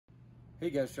Hey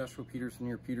guys, Joshua Peterson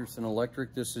here, Peterson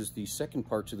Electric. This is the second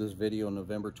part to this video in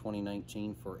November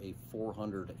 2019 for a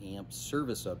 400 amp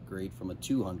service upgrade from a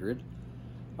 200.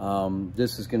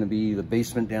 This is going to be the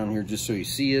basement down here, just so you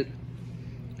see it.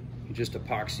 Just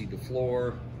epoxied the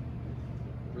floor,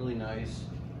 really nice.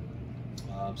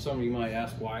 Some of you might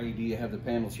ask, why do you have the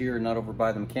panels here and not over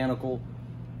by the mechanical?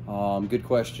 Good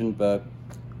question, but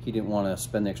he didn't want to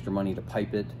spend the extra money to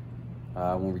pipe it.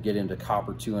 When we get into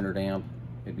copper 200 amp,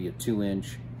 it'd be a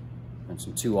 2-inch and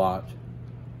some 2-aught.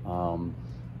 And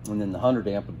then the 100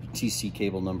 amp would be TC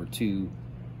cable number 2,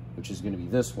 which is going to be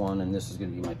this one, and this is going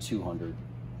to be my 200.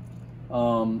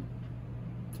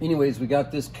 Anyways, we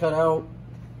got this cut out.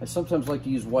 I sometimes like to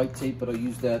use white tape, but I'll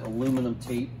use that aluminum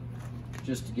tape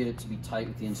just to get it to be tight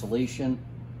with the insulation.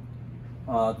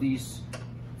 These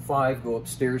 5 go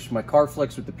upstairs for my car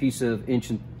flex with a piece of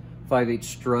 1 5/8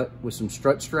 strut with some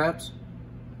strut straps.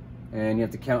 And you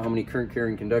have to count how many current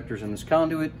carrying conductors in this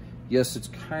conduit. Yes, it's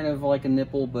kind of like a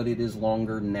nipple, but it is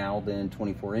longer now than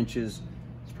 24 inches.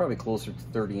 It's probably closer to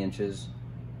 30 inches.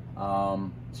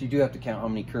 So you do have to count how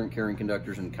many current carrying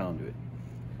conductors in the conduit.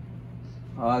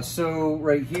 So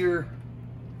right here,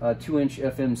 2-inch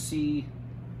FMC,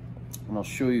 and I'll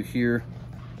show you here.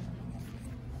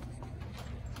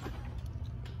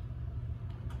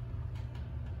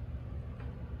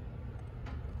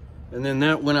 And then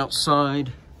that went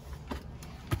outside.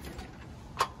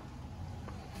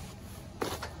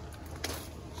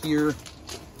 Here,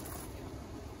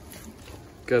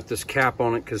 got this cap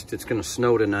on it because it's going to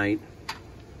snow tonight.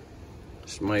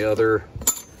 This is my other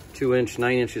 2-inch,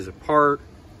 9 inches apart.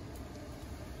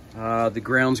 The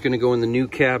ground's going to go in the new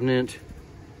cabinet.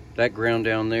 That ground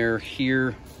down there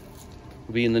here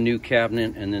will be in the new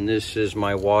cabinet, and then this is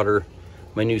my water,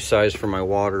 my new size for my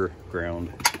water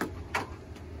ground.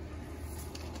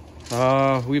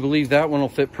 We believe that one will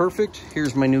fit perfect.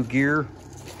 Here's my new gear.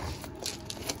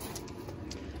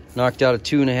 Knocked out a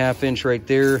 2.5 inch right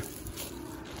there.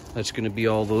 That's going to be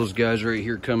all those guys right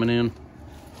here coming in.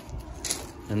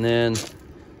 And then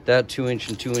that 2-inch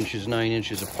and 2 inches, 9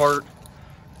 inches apart.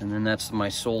 And then that's my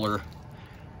solar.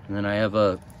 And then I have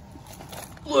a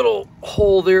little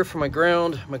hole there for my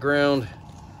ground.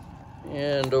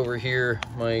 And over here,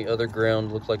 my other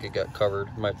ground looked like it got covered.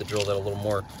 Might have to drill that a little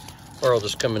more, or I'll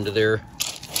just come into there.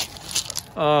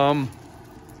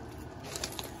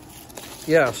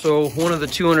 Yeah, so one of the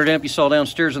 200 amp you saw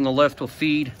downstairs on the left will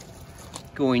feed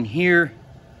going here.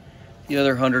 The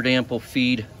other 100 amp will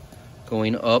feed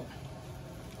going up.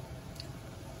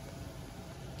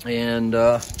 And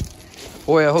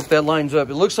boy, I hope that lines up.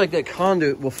 It looks like that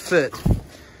conduit will fit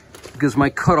because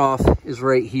my cutoff is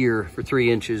right here for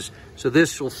 3 inches. So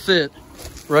this will fit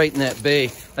right in that bay.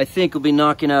 I think we'll be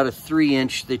knocking out a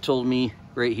 3-inch, they told me,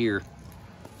 right here.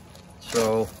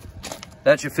 So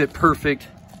that should fit perfect.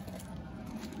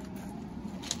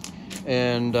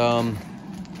 And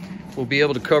we'll be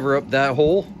able to cover up that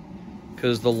hole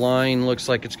because the line looks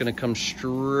like it's going to come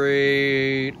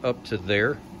straight up to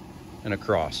there and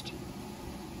across.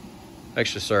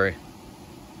 Actually, sorry,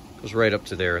 goes right up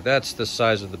to there. That's the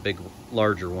size of the big,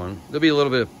 larger one. There'll be a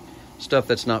little bit of stuff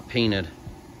that's not painted.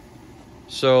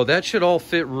 So that should all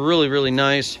fit really, really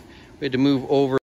nice. We had to move over